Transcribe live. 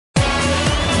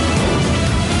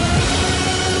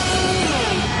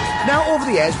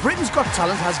the years, Britain's Got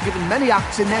Talent has given many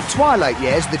acts in their twilight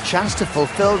years the chance to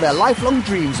fulfil their lifelong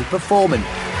dreams of performing.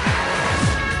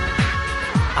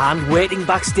 And waiting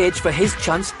backstage for his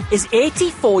chance is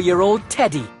 84-year-old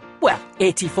Teddy. Well,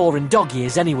 84 in dog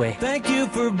years anyway. Thank you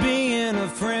for being a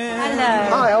friend.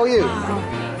 Hello. Hi, how are you?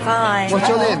 Fine. What's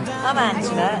your name? I'm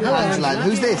Angela. Hello, Angela.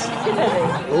 Who's this?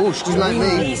 Oh, she's like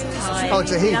me. He's five. Oh,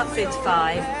 it's a he. Up to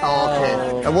 5. Oh,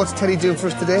 okay. And what's Teddy doing for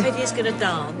us today? Teddy's going to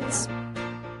dance.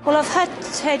 Well, I've had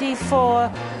Teddy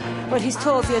for... Well, he's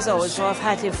 12 years old, so I've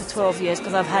had him for 12 years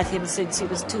because I've had him since he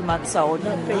was 2 months old.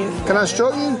 Can I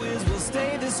stroke you?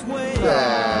 There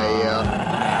you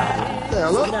are. There,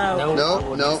 look.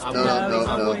 No.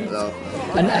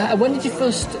 And when did you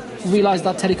first realise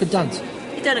that Teddy could dance?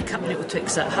 He'd done a couple of little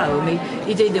tricks at home.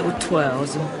 He did little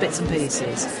twirls and bits and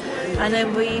pieces. And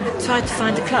then we tried to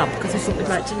find a club because we thought we'd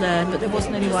like to learn, but there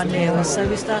wasn't anyone near us, so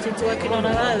we started working on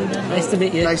our own. Nice to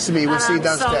meet you. Nice to meet you. We'll see you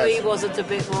downstairs. Sorry he wasn't a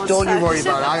bit more Don't you worry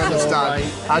about it. I understand.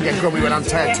 I'll get grumpy when I'm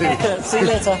tired too. See you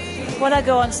later. When I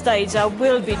go on stage, I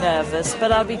will be nervous,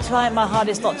 but I'll be trying my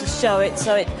hardest not to show it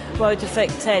so it won't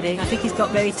affect Teddy. I think he's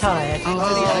got very tired.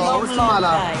 Oh, what's the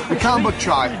matter? We can't but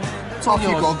try. Off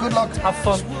you go. Good luck. Have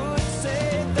fun.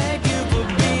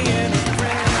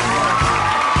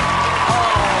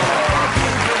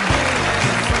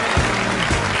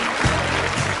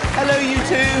 Hello, you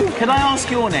two. Can I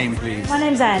ask your name, please? My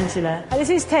name's Angela.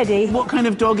 This is Teddy. What kind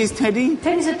of dog is Teddy?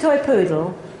 Teddy's a toy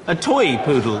poodle. A toy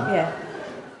poodle? Yeah.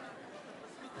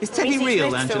 Is Teddy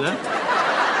real, Angela?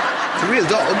 It's a real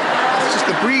dog. It's just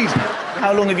a breed.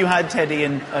 How long have you had Teddy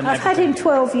and I've had him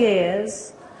 12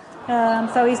 years.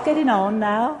 So he's getting on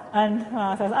now, and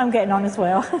I'm getting on as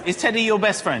well. Is Teddy your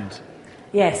best friend?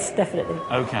 Yes, definitely.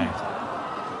 OK.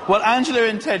 Well, Angela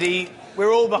and Teddy,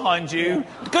 we're all behind you.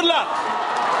 Good luck!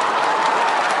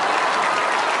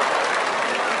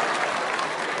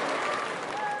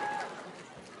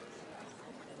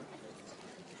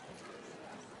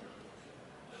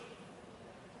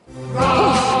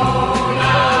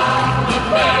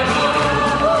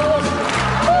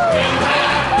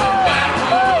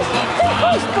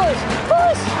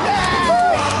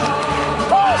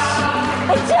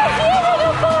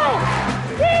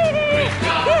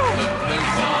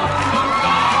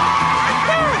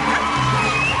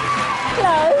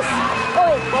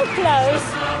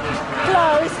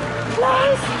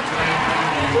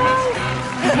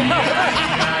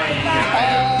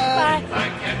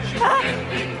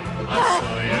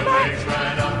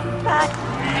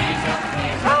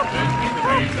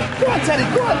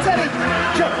 Go on, Teddy.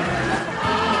 Jump.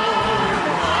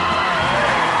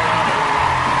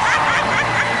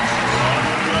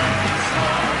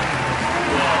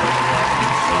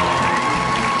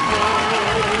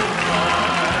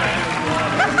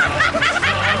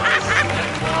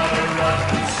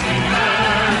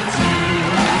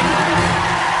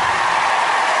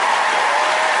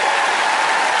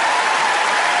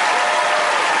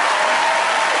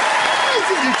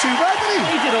 Too bad, did he?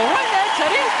 He did all right there,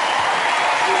 Teddy.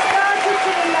 He started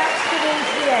to relax towards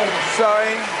the end.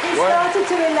 Sorry? He started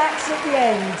to relax at the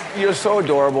end. You're so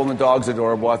adorable and the dog's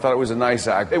adorable. I thought it was a nice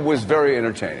act. It was very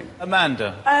entertaining.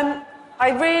 Amanda. I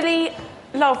really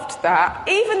loved that.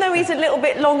 Even though he's a little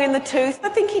bit long in the tooth, I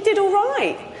think he did all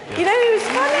right. You know, he was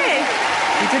funny.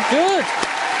 He did good.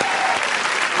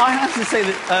 I have to say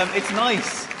that it's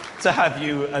nice to have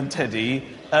you and Teddy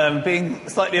being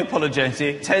slightly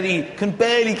apologetic. Teddy can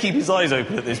barely keep his eyes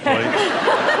open at this point.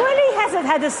 Well, he hasn't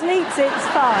had a sleep since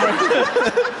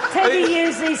 5. Teddy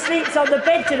usually sleeps on the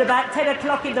bed till about 10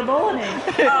 o'clock in the morning.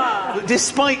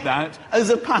 Despite that, as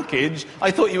a package,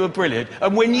 I thought you were brilliant.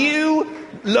 And when you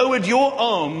lowered your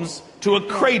arms to a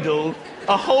cradle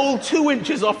a whole 2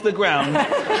 inches off the ground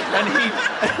and he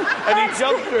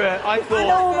jumped through it, I thought...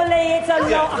 Normally it's a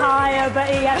lot higher, but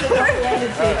he hasn't got the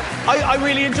energy. I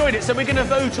really enjoyed it, so we're going to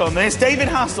vote on this. David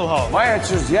Hasselhoff. My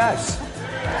answer is yes.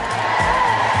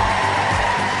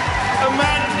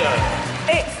 Amanda.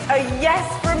 It's a yes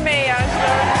from me,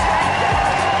 Angela.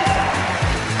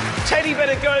 Teddy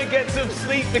better go and get some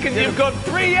sleep because you've got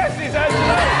 3 yeses,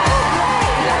 Angela.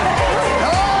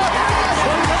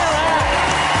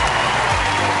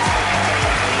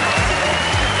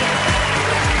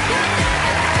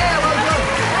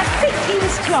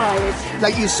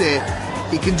 Like you say,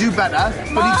 he can do better.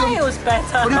 Miles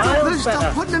better. But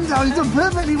stop putting him down. He's done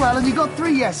perfectly well, and you got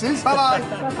 3 yeses. Bye-bye.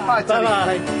 Bye, Teddy.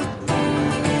 Bye-bye.